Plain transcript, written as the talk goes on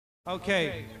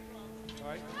Okay.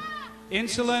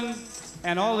 Insulin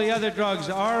and all the other drugs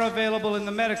are available in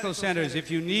the medical centers. If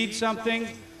you need something,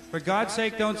 for God's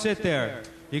sake, don't sit there.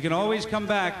 You can always come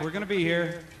back. We're going to be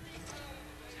here.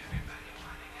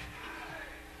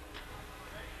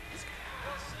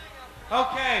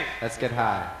 Okay. Let's get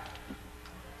high.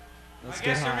 I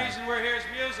guess the reason we're here is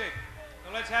music.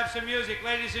 So let's have some music.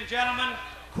 Ladies and gentlemen,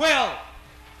 Quill.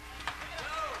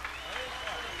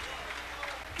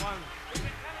 One.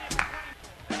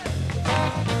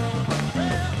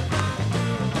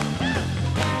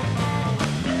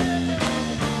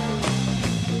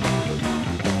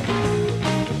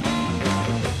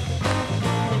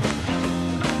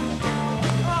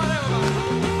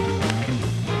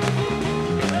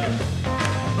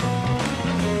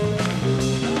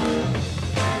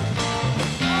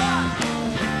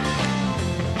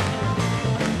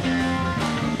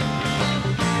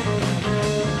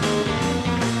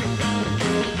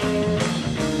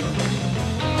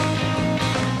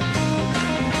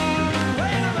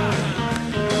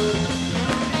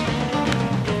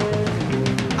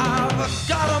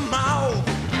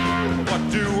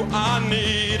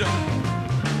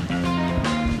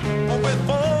 With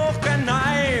fork and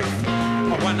knife,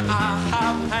 when I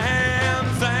have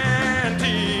hands and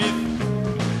teeth,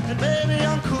 and maybe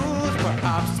I'm cool,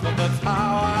 perhaps, but that's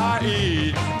how I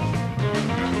eat.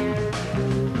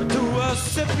 To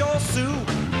sip your soup,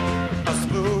 a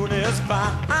spoon is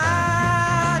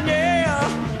fine, yeah,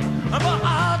 but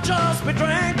I'll just be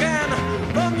drinking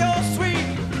from your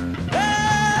sweet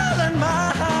and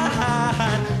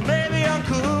mine. Maybe I'm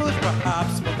cool,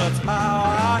 perhaps, but that's how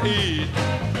I eat.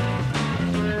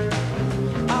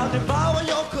 Devour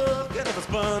your cooking if it's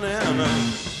burning.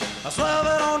 I slurp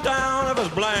it on down if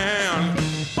it's bland.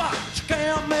 But you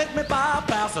can't make me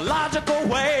bypass the logical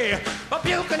way of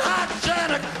puking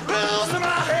hygienic rules in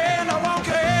my head. I won't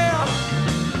care.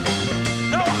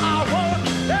 No, I won't.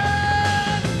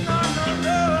 Yeah, no, no,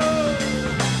 no.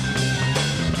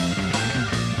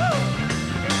 Oh.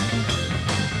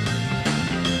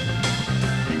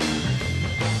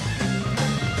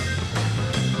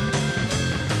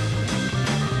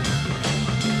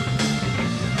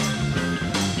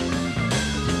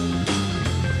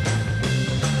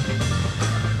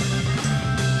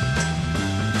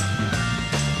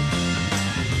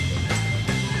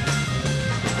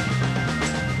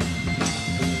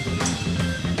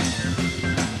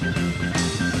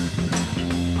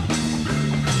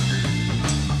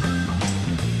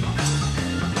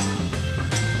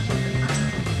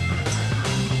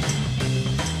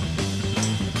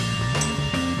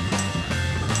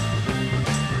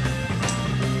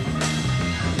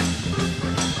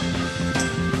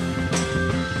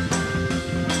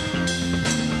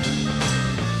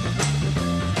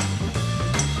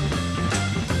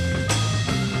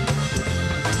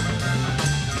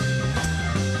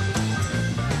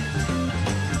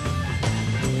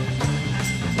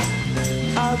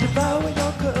 I'll devour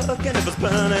your cooking if it's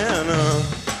burning.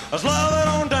 I'll slow it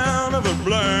on down if it's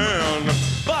bland.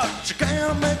 But you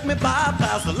can't make me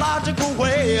bypass the logical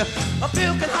way of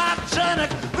puking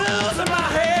hygienic rules in my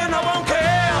head. I won't care.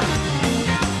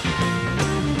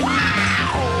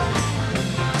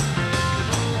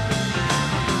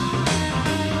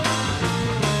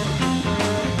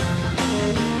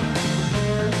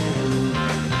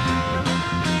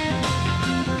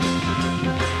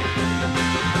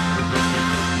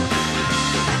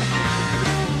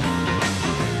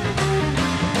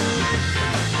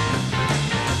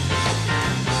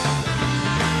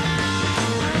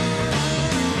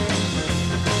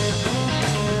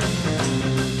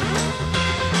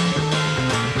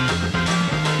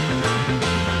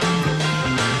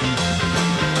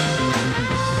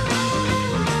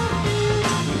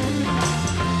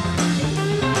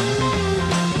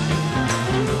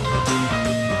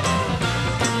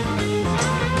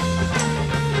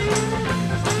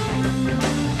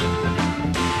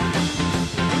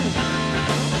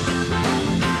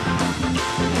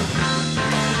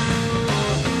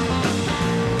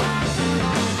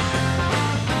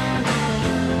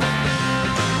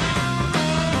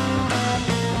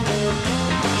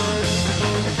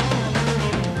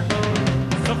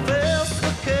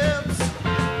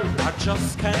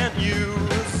 Just can't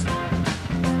use.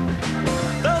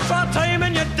 They'll try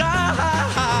taming you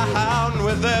down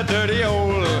with their dirty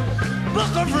old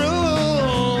book of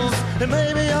rules. It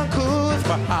may be uncouth,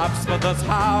 perhaps, but that's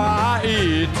how I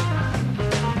eat.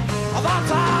 That's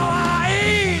how I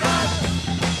eat.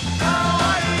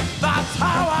 That's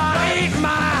how I eat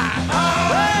my.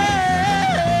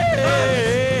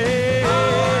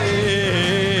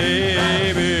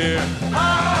 Baby.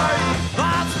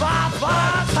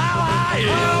 That's how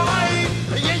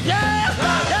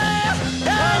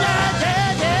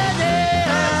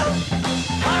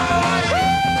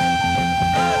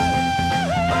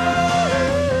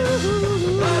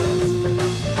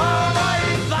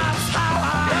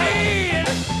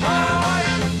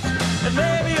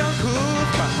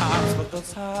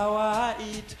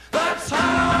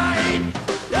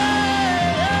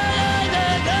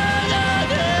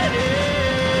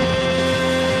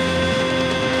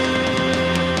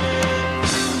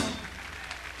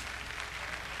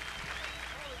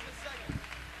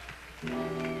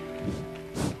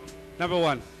Number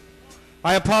one,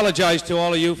 I apologize to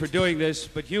all of you for doing this,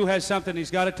 but Hugh has something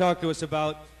he's got to talk to us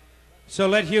about. So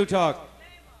let Hugh talk.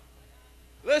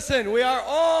 Listen, we are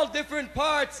all different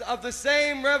parts of the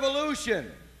same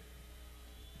revolution.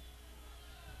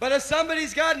 But if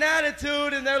somebody's got an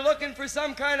attitude and they're looking for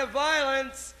some kind of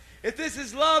violence, if this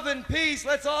is love and peace,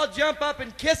 let's all jump up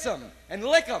and kiss them and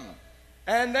lick them.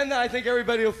 And then I think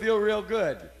everybody will feel real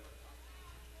good.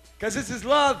 Because this is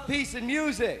love, peace, and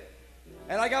music.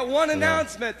 And I got one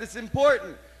announcement that's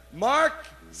important. Mark,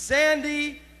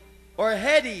 Sandy, or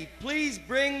Hetty, please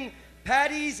bring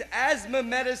Patty's asthma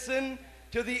medicine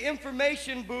to the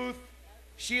information booth.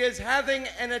 She is having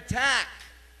an attack.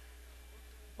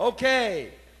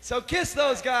 Okay, so kiss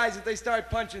those guys if they start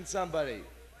punching somebody.